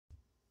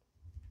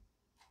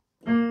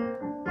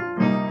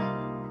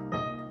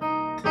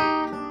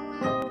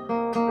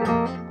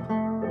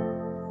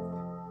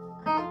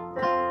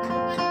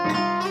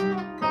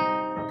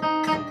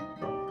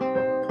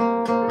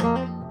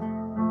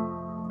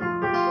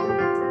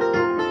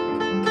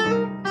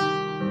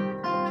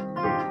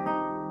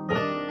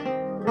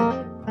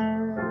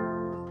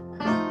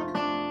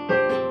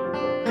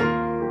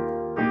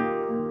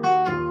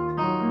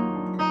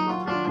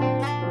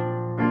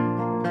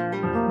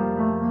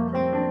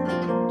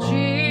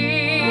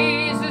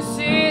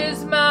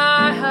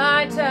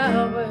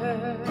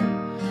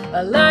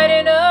a light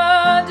in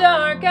a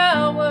dark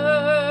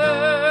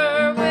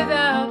hour.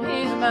 Without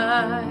him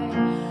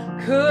I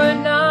could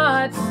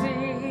not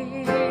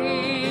see.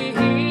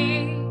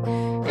 He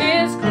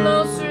is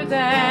closer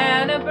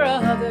than a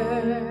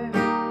brother.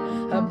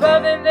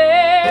 Above him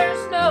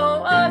there's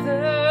no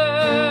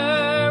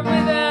other.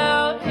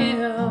 Without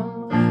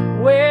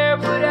him, where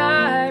would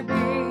I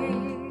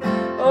be?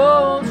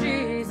 Oh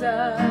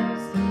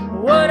Jesus,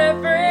 what a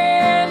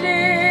friend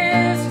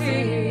is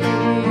he.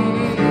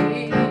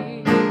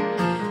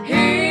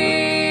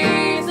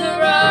 He's the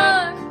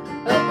rock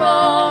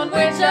upon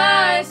which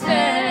I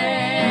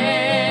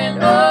stand.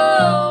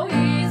 Oh,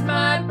 he's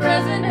my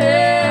present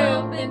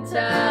help in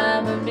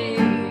time of need.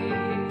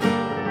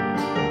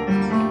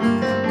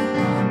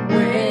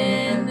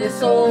 When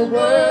this old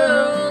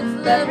world's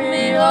left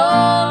me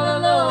all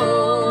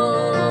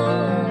alone,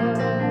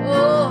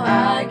 oh,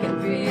 I can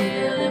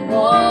feel him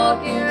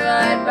walking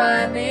right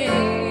by me.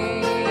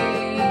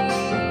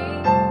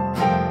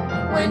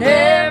 When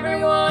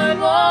everyone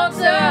walks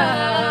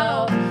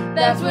out,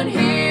 that's when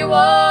he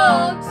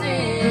walks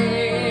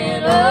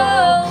in.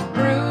 Oh,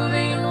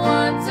 proving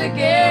once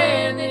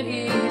again that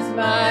he's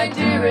my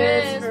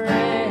dearest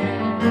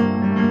friend.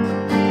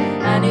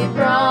 And he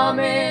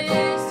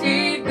promised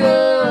he'd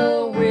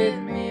go with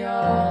me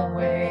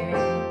always,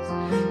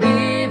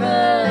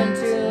 even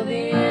till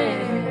the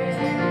end.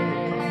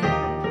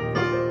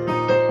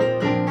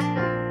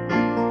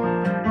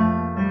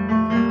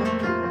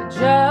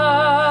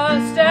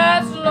 Just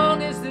as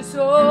long as this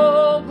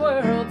old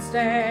world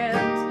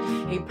stands,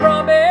 he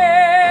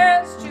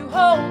promised to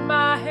hold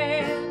my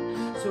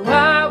hand, so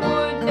I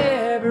would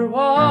never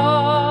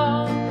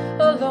walk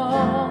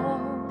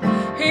alone.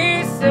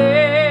 He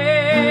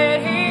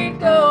said he'd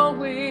go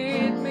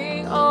with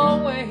me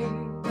always,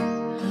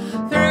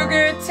 through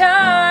good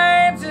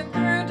times and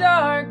through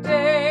dark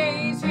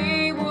days.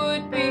 He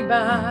would be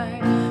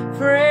my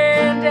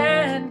friend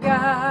and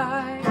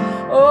guide.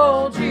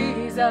 Oh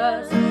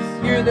Jesus,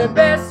 you're the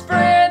best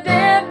friend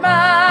in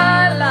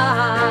my life.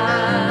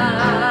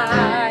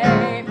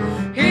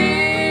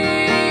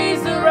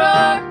 He's the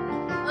rock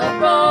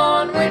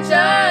upon which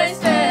I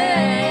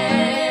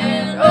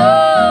stand.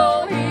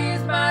 Oh,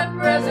 he's my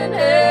present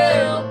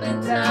help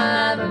in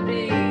time of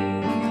need.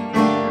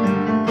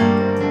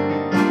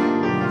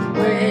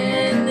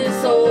 When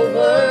this old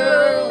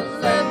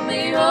world's left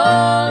me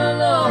all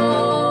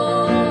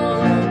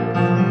alone,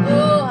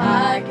 oh,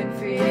 I can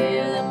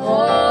feel him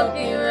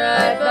walking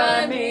right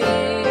by me.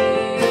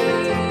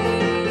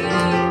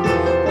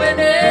 When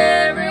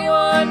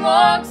everyone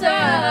walks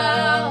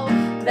out,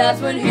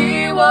 that's when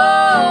he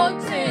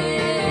walks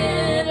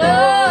in.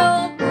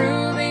 Oh,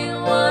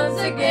 proving once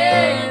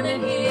again that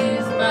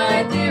he's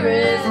my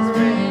dearest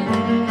friend.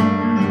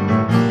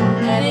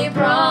 And he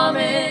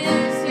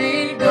promised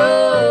he'd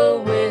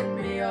go with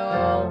me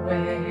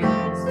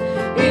always,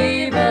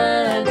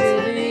 even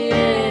to the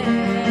end.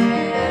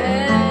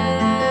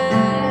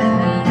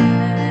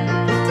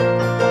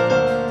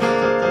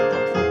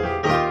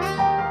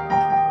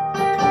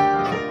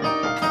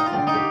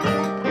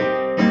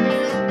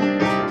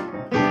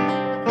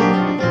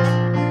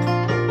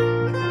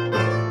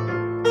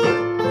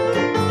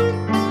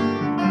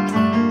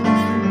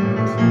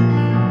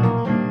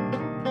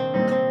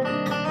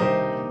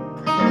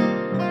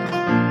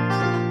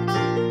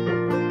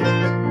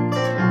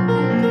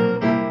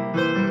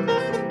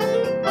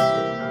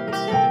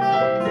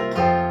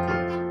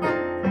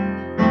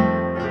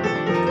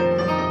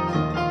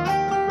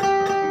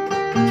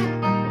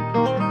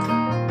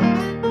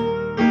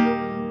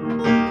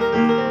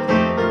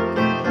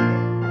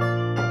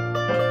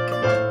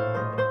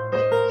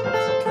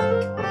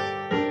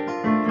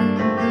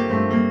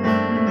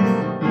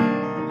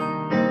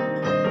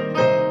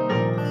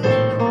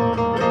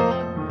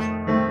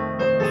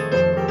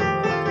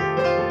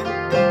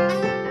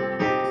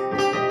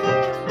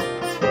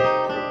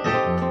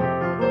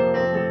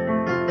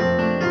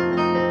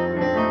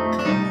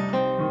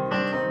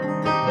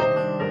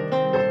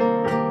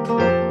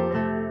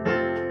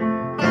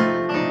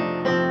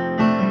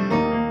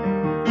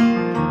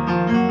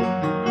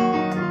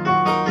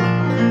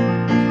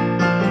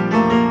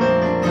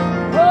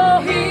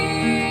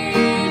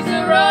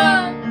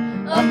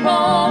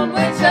 Upon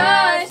which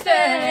I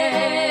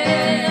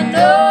stand.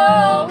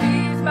 Oh,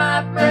 he's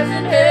my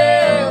present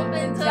help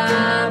in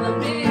time of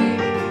need.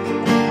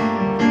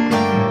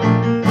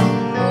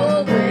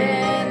 Oh,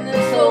 when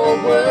this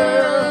old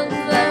world's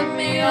left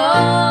me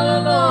all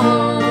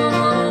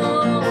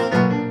alone,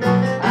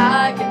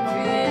 I can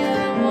feel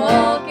him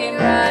walking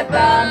right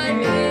by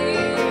me.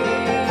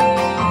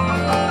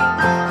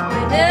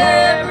 When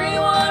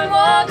everyone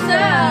walks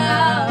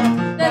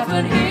out, that's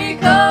when he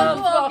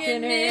comes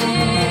walking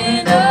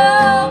in.